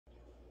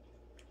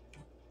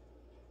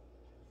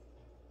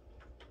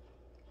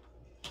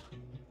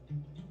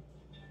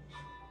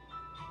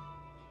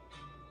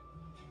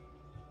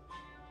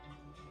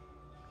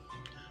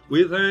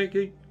We thank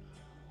Him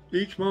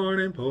each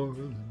morning for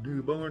the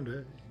newborn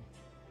day,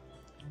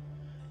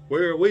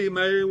 where we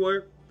may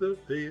work the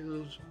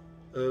fields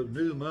of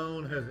new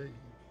mown hay.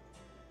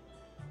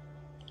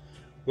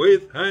 We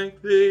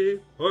thank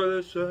Thee for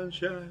the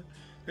sunshine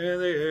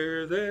and the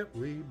air that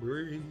we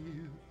breathe.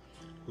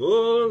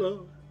 Oh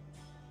Lord,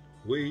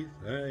 we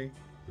thank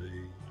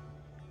Thee.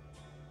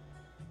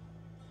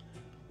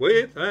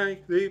 We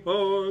thank Thee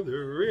for the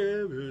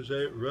rivers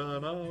that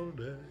run all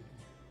day.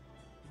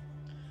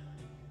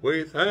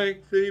 We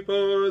thank Thee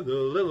for the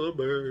little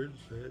birds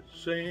that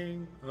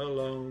sing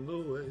along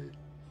the way.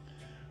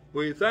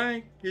 We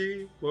thank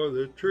Thee for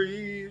the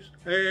trees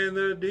and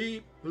the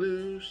deep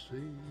blue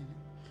sea.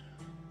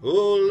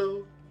 Oh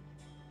Lord,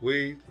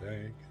 we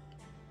thank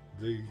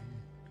Thee.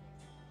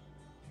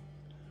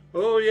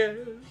 Oh yes,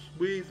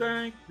 we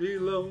thank Thee,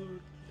 Lord,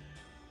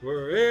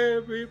 for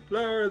every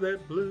flower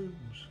that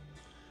blooms,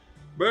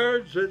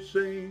 birds that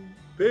sing,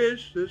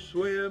 fish that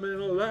swim in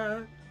the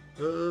light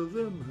of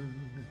the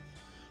moon.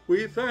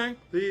 We thank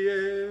Thee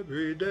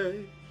every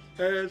day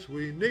as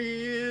we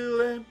kneel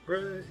and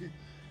pray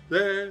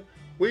that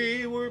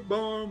we were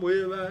born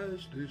with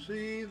eyes to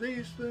see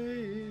these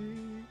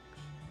things.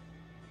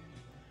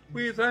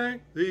 We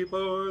thank Thee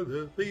for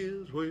the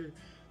fields where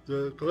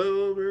the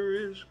clover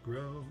is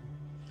grown.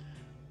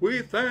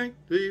 We thank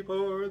Thee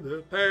for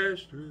the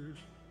pastures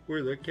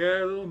where the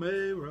cattle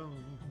may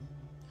roam.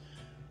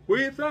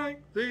 We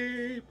thank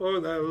Thee for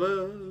Thy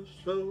love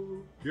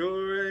so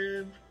pure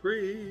and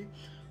free.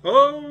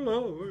 Oh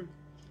Lord,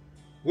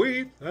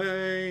 we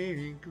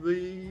thank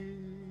Thee.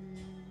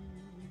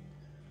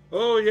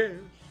 Oh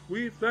yes,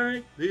 we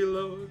thank Thee,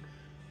 Lord,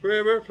 for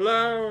every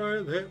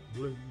flower that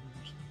blooms,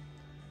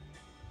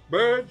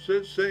 birds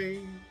that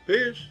sing,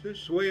 fish that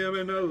swim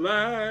in the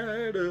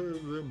light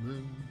of the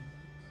moon.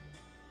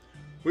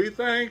 We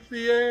thank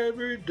Thee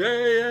every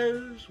day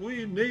as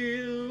we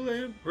kneel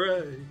and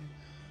pray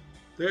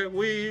that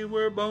we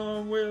were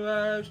born with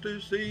eyes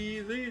to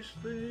see these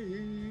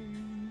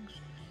things.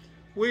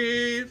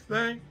 We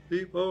thank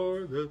Thee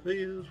for the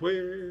fields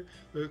where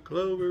the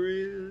clover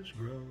is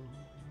grown.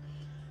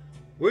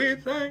 We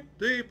thank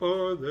Thee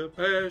for the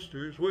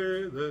pastures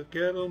where the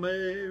cattle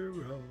may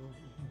roam.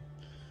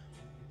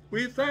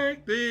 We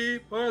thank Thee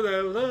for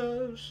Thy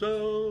love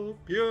so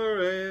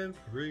pure and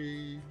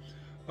free.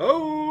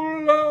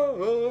 Oh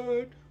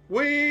Lord,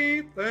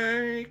 we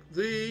thank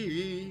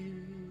Thee.